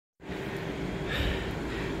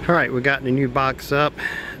Alright, we got the new box up.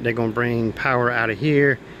 They're going to bring power out of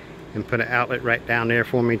here and put an outlet right down there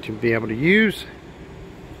for me to be able to use.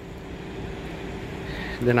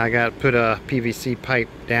 Then I got to put a PVC pipe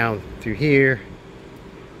down through here,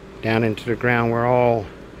 down into the ground where all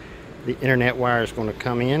the internet wire is going to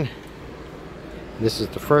come in. This is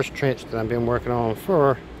the first trench that I've been working on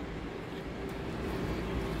for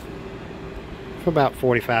about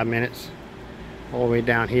 45 minutes, all the way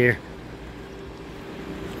down here.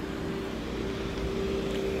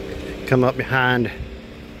 Come up behind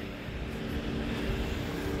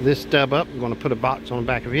this stub up. I'm going to put a box on the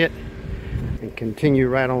back of it and continue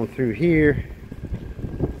right on through here.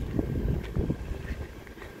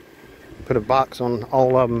 Put a box on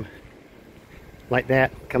all of them like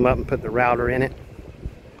that. Come up and put the router in it.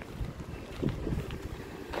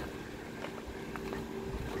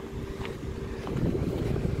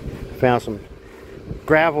 Found some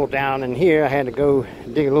gravel down in here. I had to go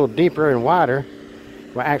dig a little deeper and wider.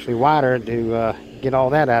 Well, actually wider to get all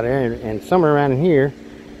that out of there, and somewhere around in here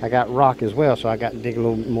I got rock as well, so I got to dig a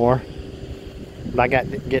little more. But I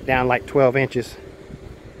got to get down like 12 inches,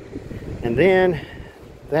 and then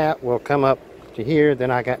that will come up to here.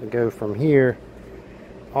 Then I got to go from here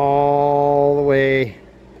all the way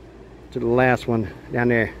to the last one down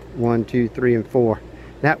there, 1, 2, 3, and 4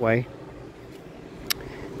 that way.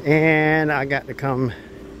 And I got to come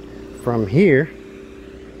from here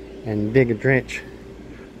and dig a trench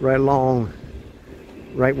right along,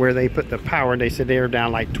 right where they put the power. They said they were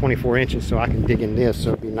down like 24 inches, so I can dig in this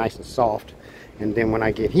so it'll be nice and soft. And then when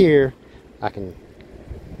I get here, I can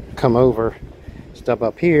come over, step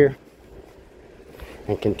up here,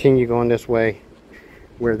 and continue going this way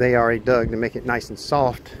where they already dug to make it nice and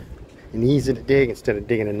soft and easy to dig instead of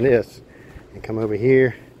digging in this. And come over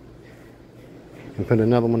here and put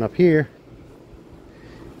another one up here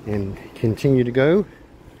and continue to go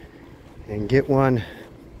and get one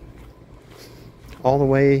all the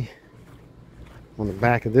way on the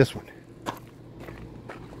back of this one.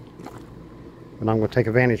 And I'm going to take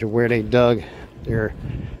advantage of where they dug their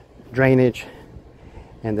drainage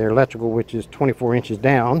and their electrical, which is 24 inches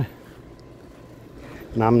down,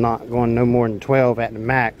 and I'm not going no more than 12 at the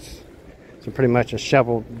max, so pretty much a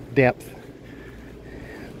shovel depth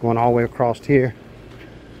going all the way across here.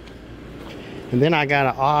 And then I got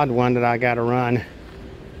an odd one that I got to run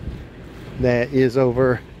that is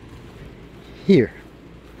over here,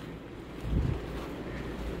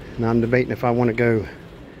 and I'm debating if I want to go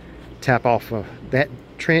tap off of that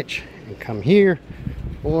trench and come here,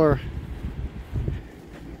 or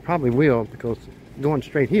probably will, because going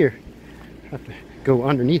straight here I have to go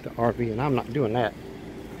underneath the RV, and I'm not doing that.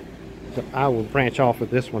 So I will branch off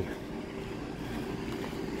with this one.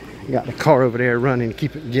 Got the car over there running,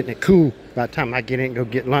 keep it, getting it cool. By the time I get in and go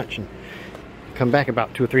get lunch and come back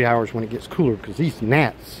about 2 or 3 hours when it gets cooler, because these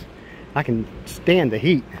gnats, I can stand the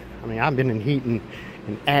heat. I mean, I've been in heat in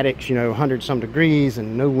attics, you know, 100 some degrees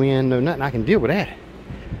and no wind, no nothing. I can deal with that.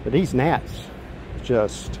 But these gnats,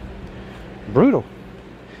 just brutal.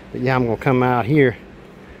 But yeah, I'm gonna come out here,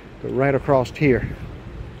 go right across here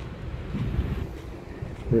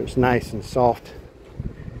where it's nice and soft,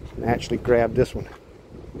 and actually grab this one.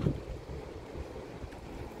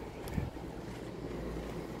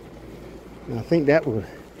 And I think that would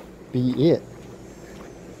be it.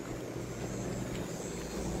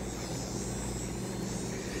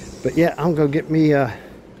 But yeah, I'm gonna get me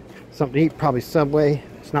something to eat, probably Subway.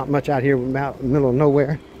 It's not much out here, out in the middle of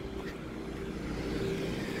nowhere.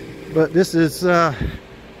 But this is, if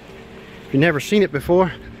you've never seen it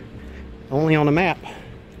before, only on the map,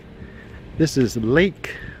 this is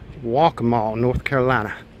Lake Waccamaw, North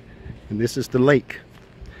Carolina. And this is the lake.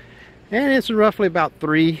 And it's roughly about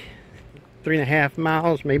 3.5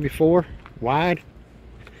 miles, maybe 4 wide.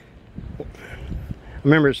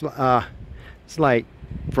 Remember, it's like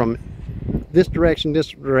from this direction,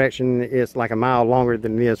 it's like a mile longer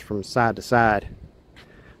than it is from side to side.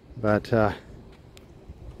 But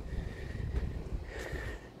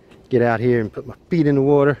get out here and put my feet in the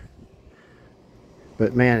water.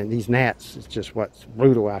 But man, these gnats, it's just what's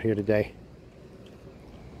brutal out here today.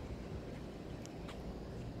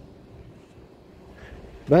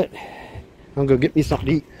 But I'm gonna get me something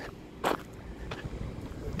to eat.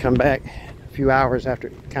 Come back a few hours after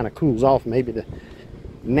it kind of cools off. Maybe the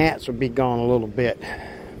gnats will be gone a little bit.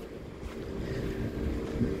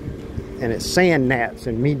 And it's sand gnats,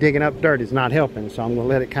 and me digging up dirt is not helping. So I'm gonna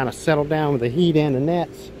let it kind of settle down with the heat and the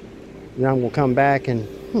gnats. Then I'm gonna come back and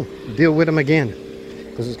deal with them again,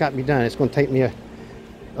 because it's got to be done. It's gonna take me a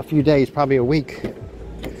few days, probably a week,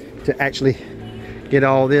 to actually get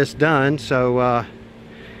all this done. So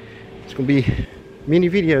it's gonna be many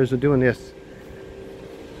videos of doing this.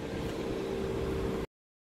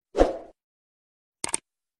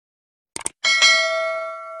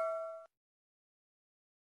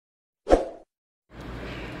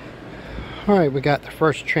 All right, we got the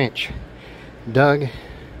first trench dug,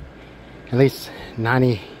 at least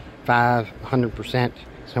 95, 100%,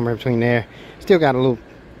 somewhere between there. Still got a little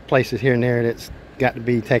places here and there that's got to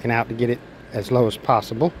be taken out to get it as low as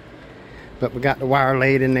possible. But we got the wire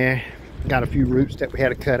laid in there. Got a few roots that we had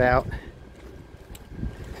to cut out.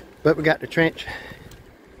 But we got the trench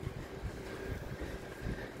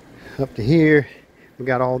up to here. We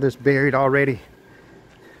got all this buried already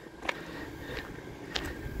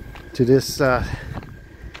to this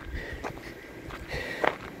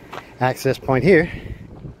access point here.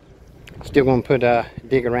 Still going to put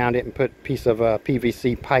dig around it and put a piece of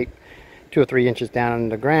PVC pipe 2 or 3 inches down in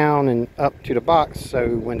the ground and up to the box, so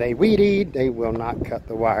when they weed eat, they will not cut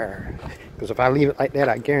the wire. Because if I leave it like that,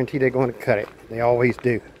 I guarantee they're going to cut it. They always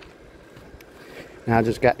do. Now I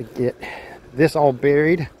just got to get this all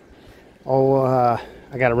buried. Oh,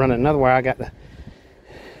 I got to run another wire. I got to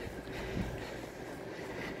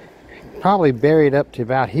probably bury it up to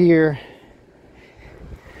about here.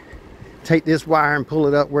 Take this wire and pull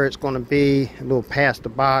it up where it's going to be, a little past the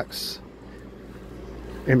box,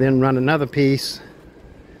 and then run another piece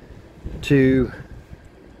to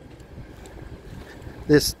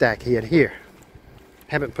this stack head here.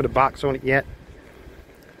 Haven't put a box on it yet,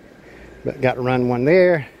 but got to run one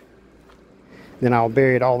there. Then I'll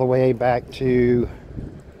bury it all the way back to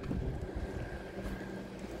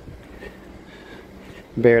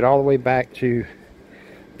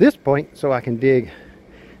this point so I can dig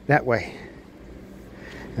that way.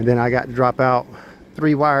 And then I got to drop out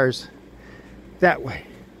 3 wires that way.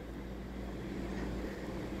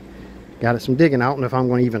 Got some digging. I don't know if I'm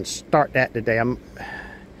going to even start that today. I'll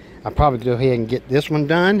probably go ahead and get this one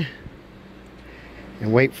done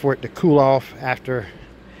and wait for it to cool off after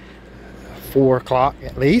 4 o'clock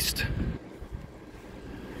at least,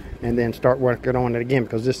 and then start working on it again,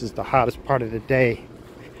 because this is the hottest part of the day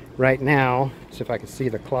right now. See if I can see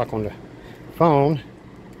the clock on the phone.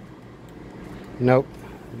 Nope,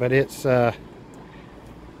 but it's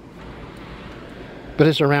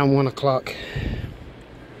around 1 o'clock.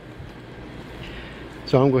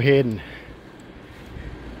 So I'm going to go ahead and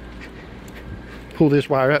pull this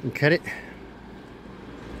wire up and cut it.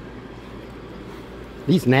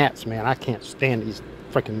 These gnats, man, I can't stand these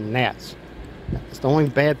freaking gnats. It's the only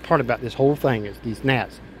bad part about this whole thing is these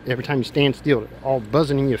gnats. Every time you stand still, they're all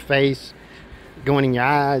buzzing in your face, going in your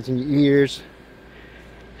eyes and your ears.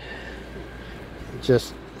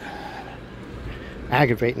 Just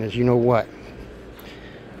aggravating as you know what.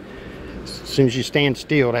 As soon as you stand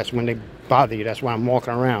still, that's when they bother you. That's why I'm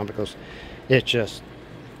walking around, because it's just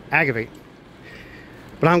aggravating.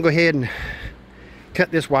 But I'm going to go ahead and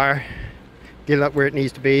cut this wire, get it up where it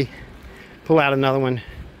needs to be, pull out another one,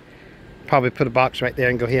 probably put a box right there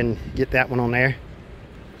and go ahead and get that one on there.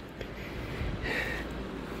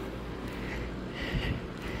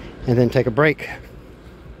 And then take a break.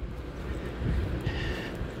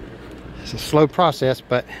 It's a slow process,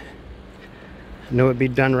 but I know it'll be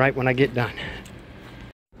done right when I get done.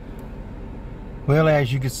 Well,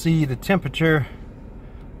 as you can see, the temperature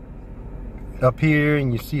up here,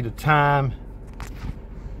 and you see the time.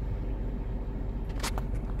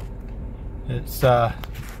 It's let's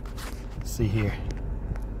see here.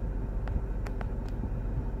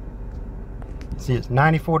 See, it's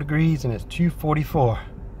 94 degrees and it's 2:44.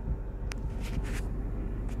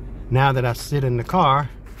 Now that I sit in the car,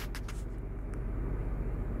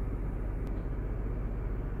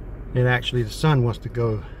 and actually the sun wants to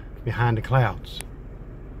go behind the clouds.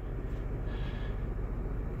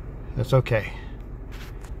 That's okay.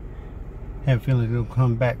 I have a feeling it'll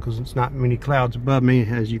come back because it's not many clouds above me,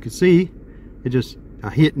 as you can see. It just a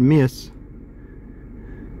hit and miss.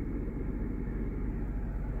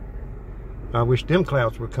 I wish them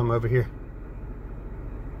clouds would come over here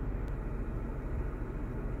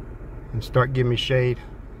and start giving me shade.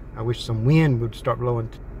 I wish some wind would start blowing.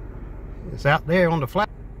 It's out there on the flat.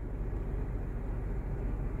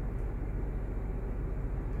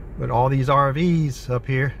 But all these RVs up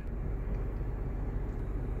here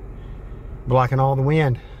blocking all the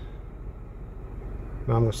wind.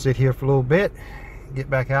 But I'm going to sit here for a little bit, get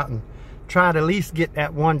back out and try to at least get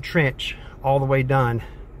that one trench all the way done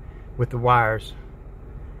with the wires,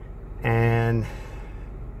 and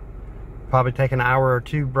probably take an hour or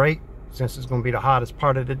 2 break since it's going to be the hottest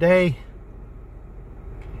part of the day,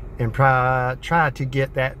 and try to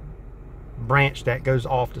get that branch that goes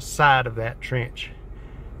off the side of that trench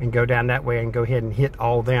and go down that way and go ahead and hit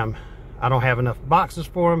all them I don't have enough boxes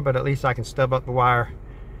for them, but at least I can stub up the wire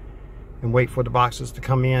and wait for the boxes to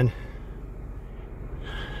come in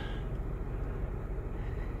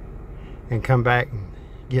and come back and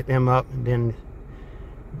get them up, and then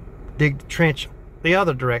dig the trench the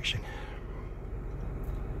other direction.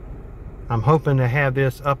 I'm hoping to have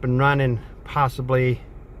this up and running possibly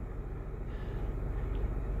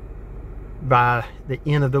by the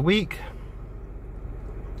end of the week,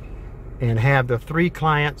 and have the 3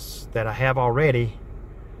 clients that I have already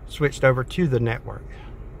switched over to the network.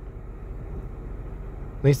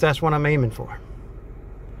 At least that's what I'm aiming for.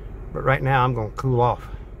 But right now I'm going to cool off.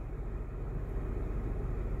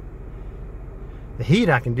 The heat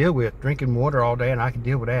I can deal with, drinking water all day, and I can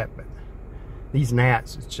deal with that, but these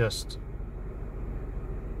gnats, it's just...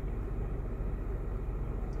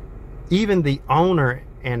 Even the owner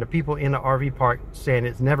and the people in the RV park saying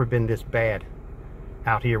it's never been this bad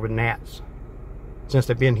out here with gnats since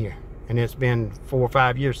they've been here. And it's been 4 or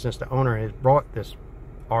 5 years since the owner has brought this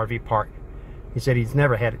RV park. He said he's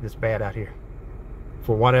never had it this bad out here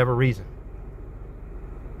for whatever reason.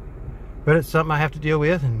 But it's something I have to deal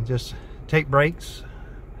with, and just take breaks,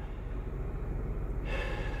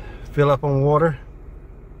 fill up on water,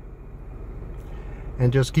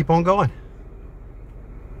 and just keep on going.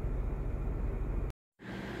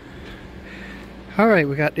 Alright,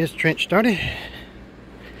 we got this trench started.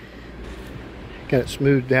 Got it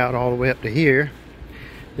smoothed out all the way up to here.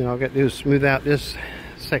 Then all I got to do is smooth out this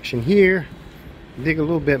section here, dig a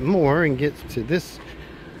little bit more and get to this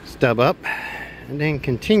stub up, and then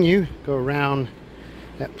continue, go around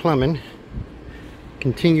that plumbing,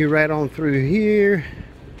 continue right on through here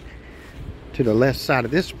to the left side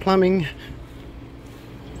of this plumbing,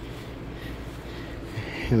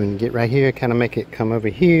 and then get right here, kind of make it come over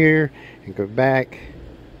here and go back,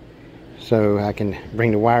 so I can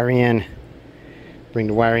bring the wire in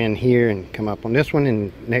here and come up on this one,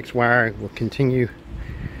 and next wire will continue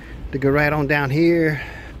to go right on down here,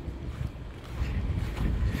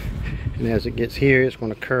 and as it gets here it's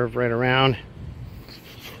going to curve right around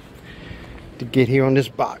to get here on this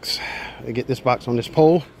box, to get this box on this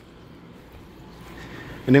pole.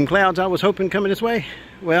 And them clouds I was hoping coming this way,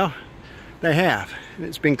 well, they have.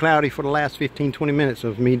 It's been cloudy for the last 15-20 minutes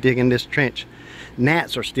of me digging this trench.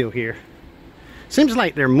 Gnats are still here. Seems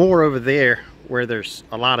like they're more over there where there's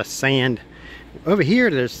a lot of sand. Over here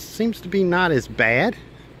there seems to be not as bad,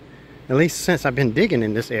 at least since I've been digging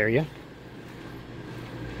in this area.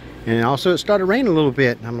 And also it started raining a little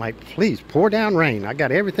bit, and I'm like, please pour down rain. I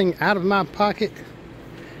got everything out of my pocket,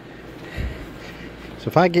 so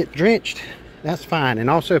if I get drenched, that's fine. And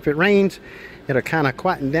also if it rains, it'll kind of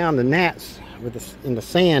quieten down the gnats in the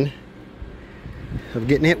sand of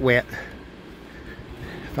getting it wet.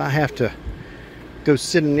 If I have to go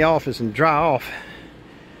sit in the office and dry off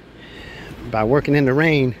by working in the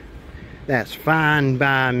rain, that's fine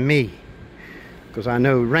by me, because I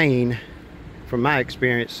know rain, from my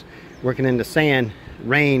experience working in the sand,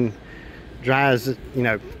 rain dries, you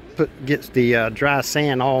know, gets the dry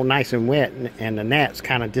sand all nice and wet, and the gnats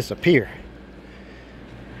kind of disappear.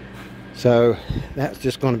 So that's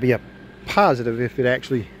just going to be a positive if it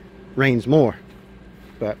actually rains more.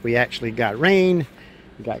 But we actually got rain,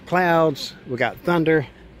 we got clouds, we got thunder.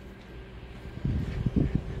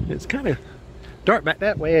 It's kind of dark back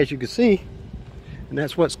that way, as you can see, and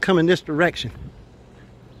that's what's coming this direction.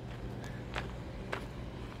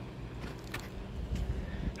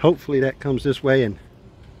 Hopefully that comes this way. And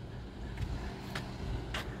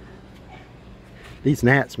these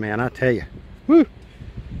gnats, man, I tell you, whoo!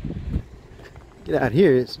 Get out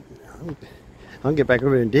here, I'll get back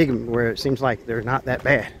over and dig them where it seems like they're not that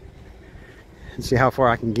bad, and see how far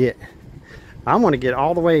I can get. I want to get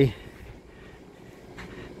all the way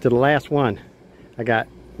to the last one. I got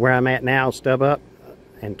where I'm at now, stub up,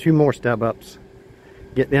 and 2 more stub ups.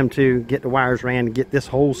 Get them to get the wires ran, and get this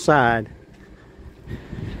whole side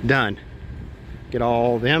done. Get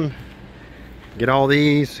all them, get all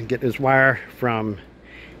these, get this wire from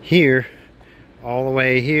here all the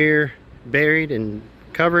way here buried and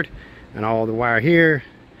covered, and all the wire here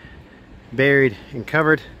buried and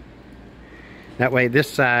covered. That way this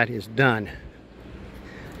side is done.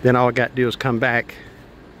 Then all I got to do is come back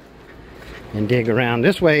and dig around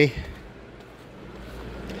this way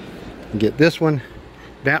and get this one,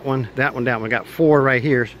 that one, that one, that one. I got 4 right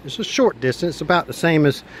here. It's a short distance, about the same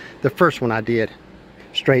as the first one I did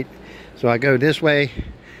straight. So I go this way,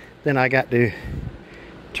 then I got to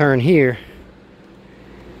turn here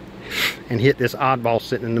and hit this oddball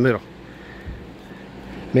sitting in the middle.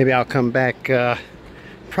 Maybe I'll come back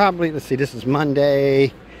probably, let's see, this is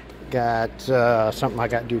Monday. Got something I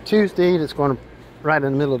got to do Tuesday that's going to right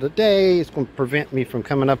in the middle of the day. It's going to prevent me from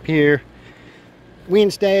coming up here.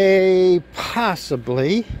 Wednesday,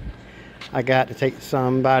 possibly. I got to take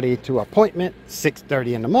somebody to an appointment,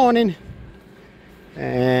 6:30 in the morning.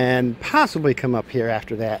 And possibly come up here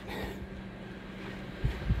after that.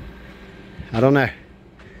 I don't know.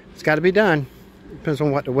 It's got to be done. Depends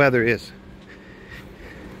on what the weather is.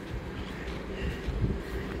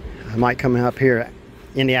 I might come up here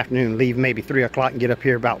in the afternoon, leave maybe 3 o'clock and get up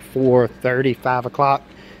here about 4:30, 5 o'clock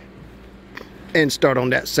and start on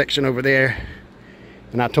that section over there.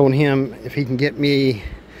 And I told him if he can get me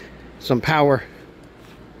some power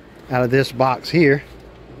out of this box here,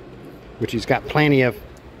 which he's got plenty of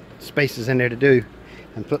spaces in there to do,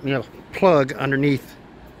 and put me a plug underneath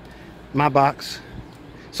my box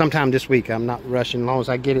sometime this week. I'm not rushing, as long as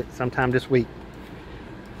I get it sometime this week.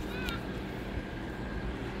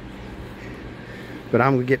 But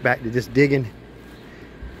I'm gonna get back to just digging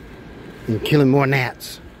and killing more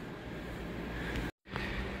gnats.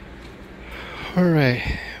 All right,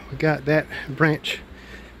 we got that branch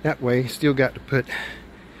that way. Still got to put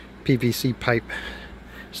PVC pipe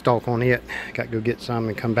stalk on it. Got to go get some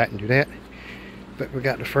and come back and do that. But we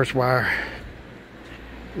got the first wire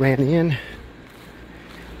ran in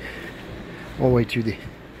all the way to the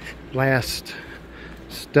last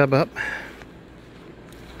stub up.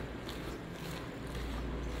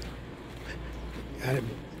 Got it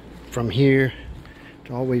from here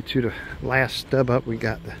to all the way to the last stub up. We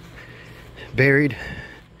got the buried.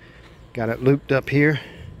 Got it looped up here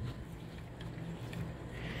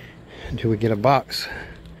until we get a box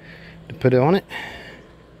to put it on it.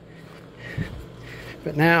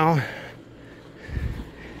 But now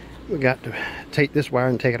we got to take this wire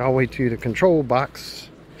and take it all the way to the control box.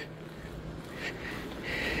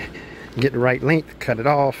 Get the right length, cut it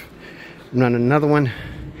off, run another one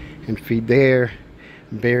and feed there,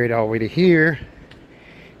 bury it all the way to here,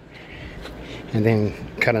 and then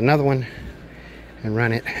cut another one and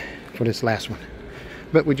run it for this last one.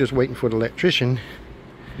 But we're just waiting for the electrician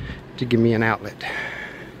to give me an outlet.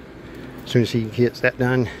 As soon as he gets that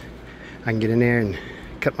done, I can get in there and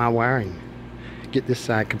cut my wire and get this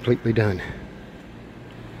side completely done.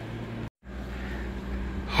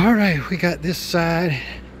 All right, we got this side.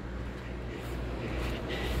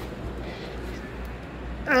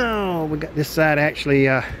 Oh, we got this side actually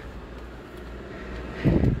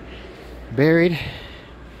buried.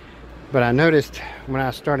 But I noticed when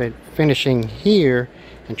I started finishing here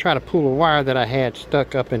and try to pull a wire that I had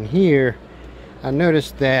stuck up in here, I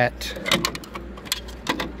noticed that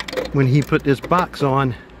when he put this box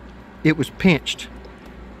on, it was pinched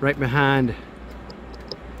right behind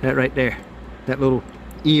that right there, that little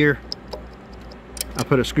ear. I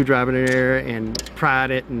put a screwdriver in there and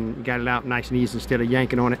pried it and got it out nice and easy instead of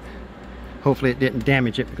yanking on it. Hopefully it didn't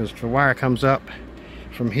damage it, because if the wire comes up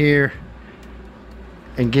from here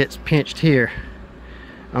and gets pinched here,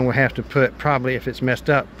 I'm gonna have to put, probably if it's messed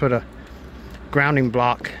up, put a grounding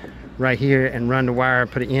block right here and run the wire,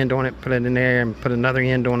 put an end on it, put it in there, and put another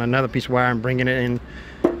end on another piece of wire and bring it in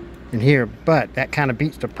here. But that kind of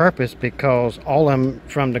beats the purpose, because all of them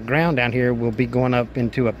from the ground down here will be going up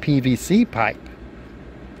into a PVC pipe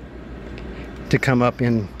to come up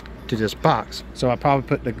into this box. So I probably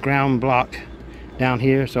put the ground block down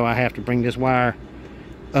here, so I have to bring this wire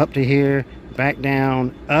up to here, back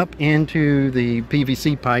down, up into the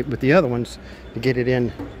PVC pipe with the other ones to get it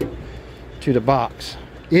in to the box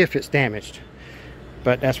if it's damaged.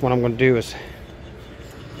 But that's what I'm going to do, is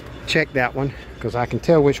check that one, because I can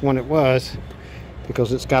tell which one it was,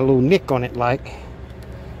 because it's got a little nick on it. Like,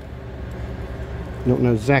 don't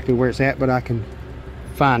know exactly where it's at, but I can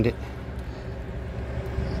find it.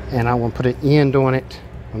 And I want to put an end on it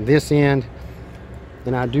on this end.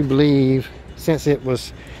 And I do believe, since it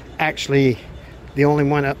was actually the only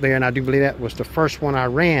one up there, and I do believe that was the first one I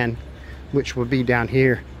ran, which would be down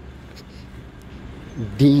here,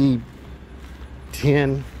 D10,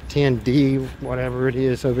 10D, whatever it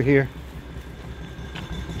is over here.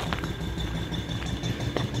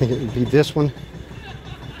 I think it would be this one.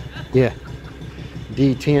 Yeah,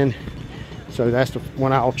 D10. So that's the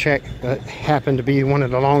one I'll check. That happened to be one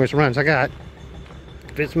of the longest runs I got.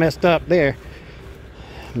 If it's messed up there,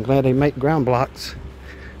 I'm glad they make ground blocks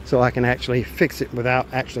so I can actually fix it without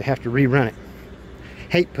actually have to rerun it.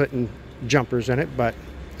 Hate putting jumpers in it, but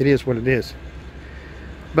it is what it is.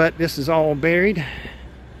 But this is all buried.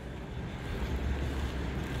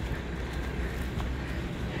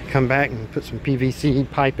 Come back and put some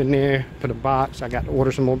PVC pipe in there, put a box. I got to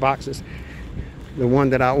order some more boxes. The one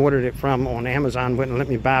that I ordered it from on Amazon wouldn't let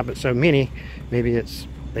me buy but so many. Maybe it's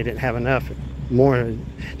they didn't have enough more.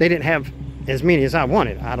 They didn't have as many as I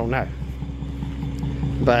wanted. I don't know.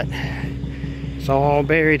 but it's all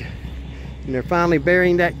buried, and they're finally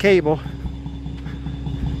burying that cable.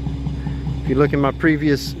 If you look in my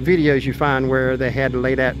previous videos, you find where they had to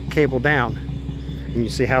lay that cable down, and you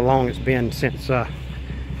see how long it's been since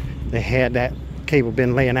they had that cable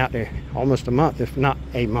been laying out there. Almost a month, if not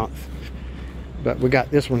a month. But we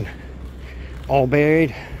got this one all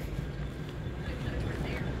buried.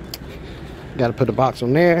 Got to put a box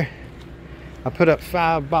on there. I put up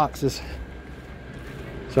 5 boxes,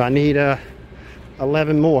 so I need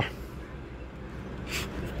 11 more.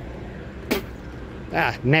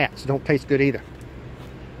 Gnats don't taste good either.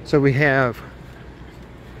 So we have,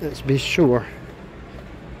 let's be sure,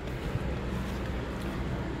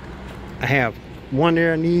 I have 1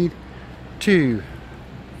 there I need, 2,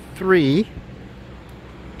 3,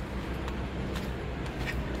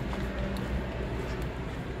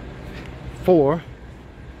 4,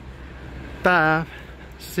 5,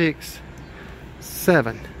 6,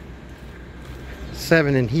 7.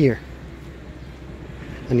 7 in here.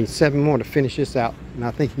 I need 7 more to finish this out, and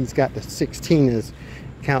I think he's got the 16 is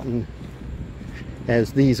counting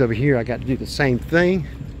as these over here. I got to do the same thing.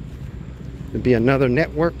 It'll be another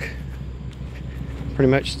network, pretty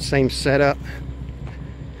much the same setup.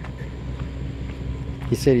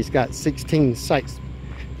 He said he's got 16 sites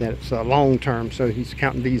that's long term, so he's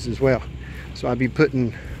counting these as well. So I'll be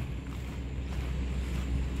putting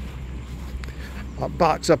a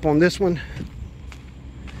box up on this one.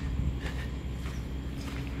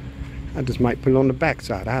 I just might put it on the back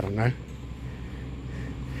side, I don't know,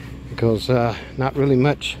 because not really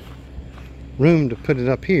much room to put it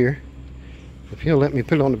up here. If he'll let me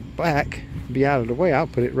put it on the back, be out of the way, I'll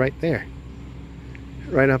put it right there,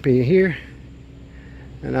 right up in here,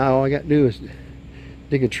 and all I got to do is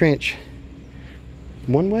dig a trench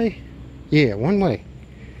one way. Yeah, one way.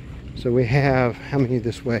 So we have, how many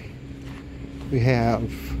this way? We have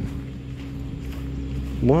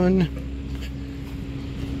 1,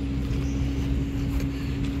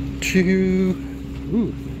 2,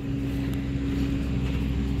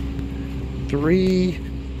 3,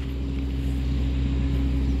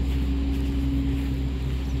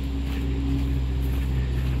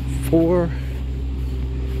 4,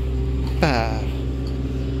 5.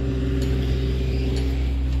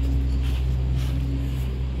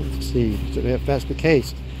 Let's see. So if that's the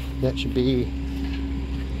case, that should be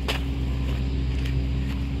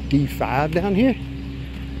D5 down here.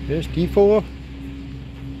 There's D4.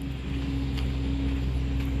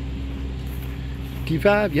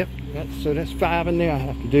 D5, yep. So that's 5 in there I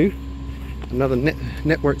have to do. Another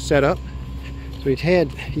network setup. So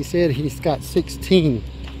he said he's got 16.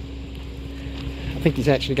 I think he's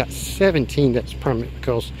actually got 17 that's permanent,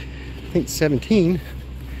 because I think 17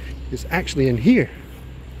 is actually in here.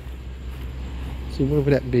 See, where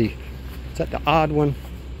would that be? Is that the odd one?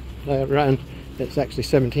 Right, that's actually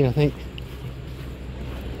 17, I think.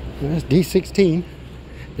 And that's D16.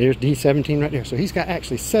 There's D17 right there. So he's got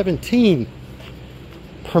actually 17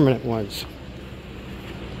 permanent ones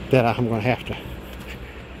that I'm going to have to.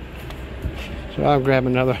 So I'll grab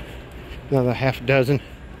another half dozen,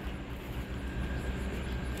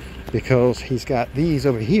 because he's got these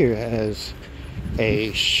over here as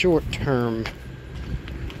a short-term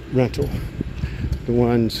rental. The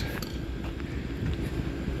ones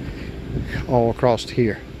all across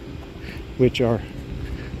here, which are,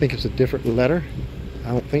 I think it's a different letter. I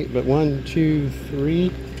don't think, but 1, 2,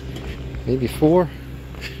 3, maybe 4.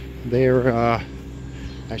 They're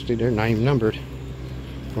actually, they're not even numbered.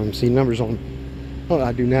 I don't see numbers on. Oh,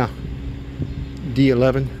 I do now.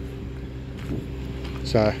 D11.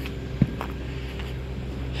 So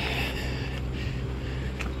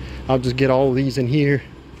I'll just get all these in here,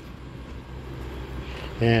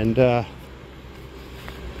 and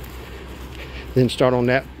then start on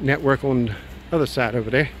that network on the other side over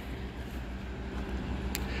there.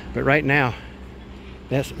 But right now,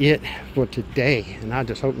 that's it for today, and I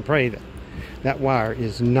just hope and pray that that wire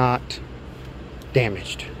is not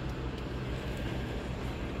damaged.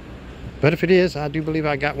 But if it is, I do believe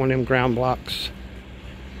I got one of them ground blocks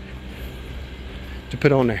to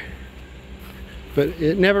put on there. But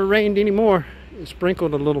it never rained anymore. It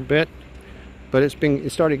sprinkled a little bit, but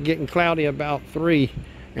it started getting cloudy about 3,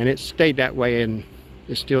 and it stayed that way, and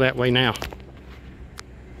it's still that way now.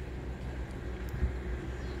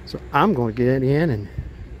 So I'm going to get in and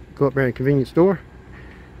go up there at the convenience store,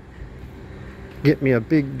 get me a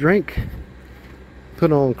big drink,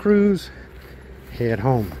 put on cruise, head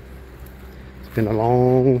home. It's been a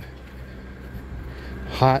long,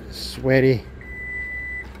 hot, sweaty,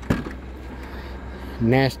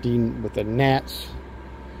 nasty with the gnats.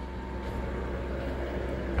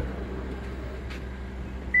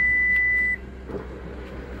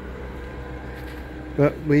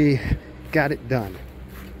 but we got it done.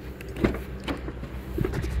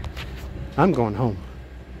 I'm going home.